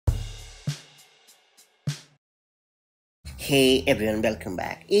Hey everyone, welcome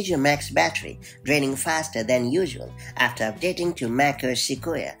back. Is your Mac's battery draining faster than usual after updating to macOS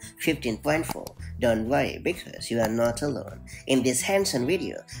Sequoia 15.4? Don't worry, because you are not alone. In this hands-on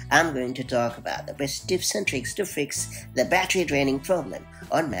video, I'm going to talk about the best tips and tricks to fix the battery draining problem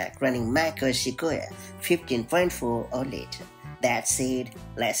on Mac running macOS Sequoia 15.4 or later. That said,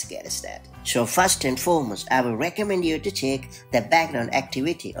 let's get started. So first and foremost, I will recommend you to check the background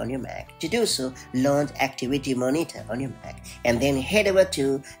activity on your Mac. To do so, launch Activity Monitor on your Mac and then head over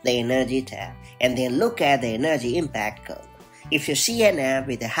to the Energy tab and then look at the Energy Impact column. If you see an app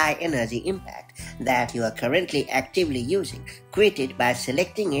with a high energy impact that you are currently actively using, quit it by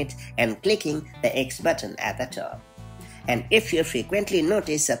selecting it and clicking the X button at the top. And if you frequently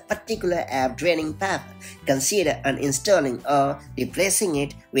notice a particular app draining power, consider uninstalling or replacing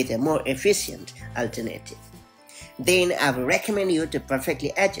it with a more efficient alternative. Then I will recommend you to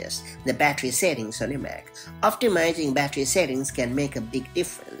perfectly adjust the battery settings on your Mac. Optimizing battery settings can make a big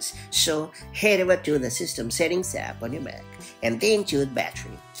difference, so head over to the System Settings app on your Mac and then choose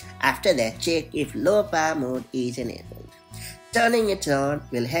Battery. After that, check if Low Power Mode is enabled. Turning it on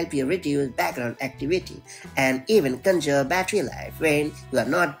will help you reduce background activity and even conserve battery life when you are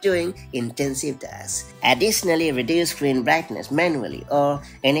not doing intensive tasks. Additionally, reduce screen brightness manually or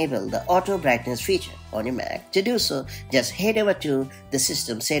enable the auto brightness feature on your Mac. To do so, just head over to the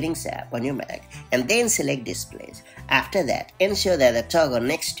System Settings app on your Mac and then select Displays. After that, ensure that the toggle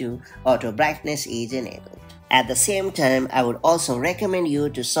next to auto brightness is enabled. At the same time, I would also recommend you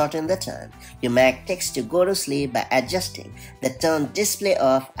to shorten the time your Mac takes to go to sleep by adjusting the Turn Display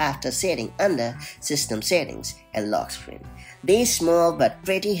Off after setting under System Settings and Lock Screen. These small but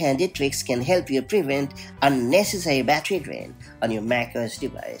pretty handy tricks can help you prevent unnecessary battery drain on your macOS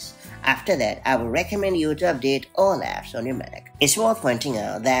device. After that, I would recommend you to update all apps on your Mac. It's worth pointing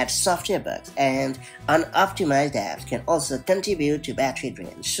out that software bugs and unoptimized apps can also contribute to battery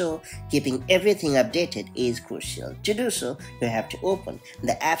drain, so keeping everything updated is crucial. To do so, you have to open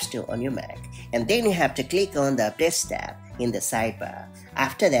the App Store on your Mac, and then you have to click on the Updates tab in the sidebar.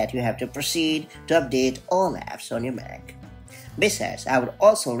 After that, you have to proceed to update all apps on your Mac. Besides, I would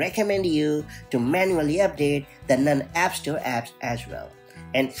also recommend you to manually update the non-App Store apps as well.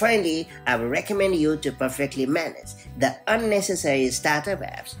 And finally, I will recommend you to perfectly manage the unnecessary startup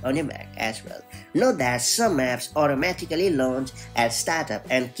apps on your Mac as well. Note that some apps automatically launch at startup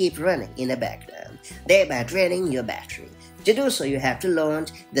and keep running in the background, thereby draining your battery. To do so, you have to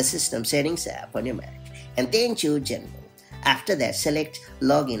launch the System Settings app on your Mac and then choose General. After that, select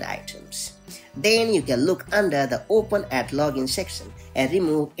Login Items. Then you can look under the Open at Login section and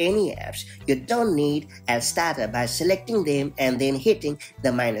remove any apps you don't need at startup by selecting them and then hitting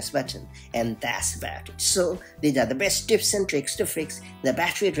the minus button. And that's about it. So these are the best tips and tricks to fix the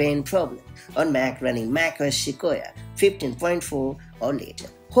battery drain problem on Mac running macOS Sequoia 15.4 or later.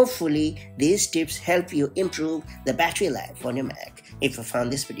 Hopefully, these tips help you improve the battery life on your Mac. If you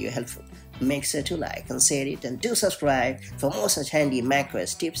found this video helpful, make sure to like and share it, and do subscribe for more such handy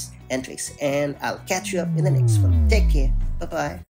macOS tips and tricks. And I'll catch you up in the next one. Take care. Bye-bye.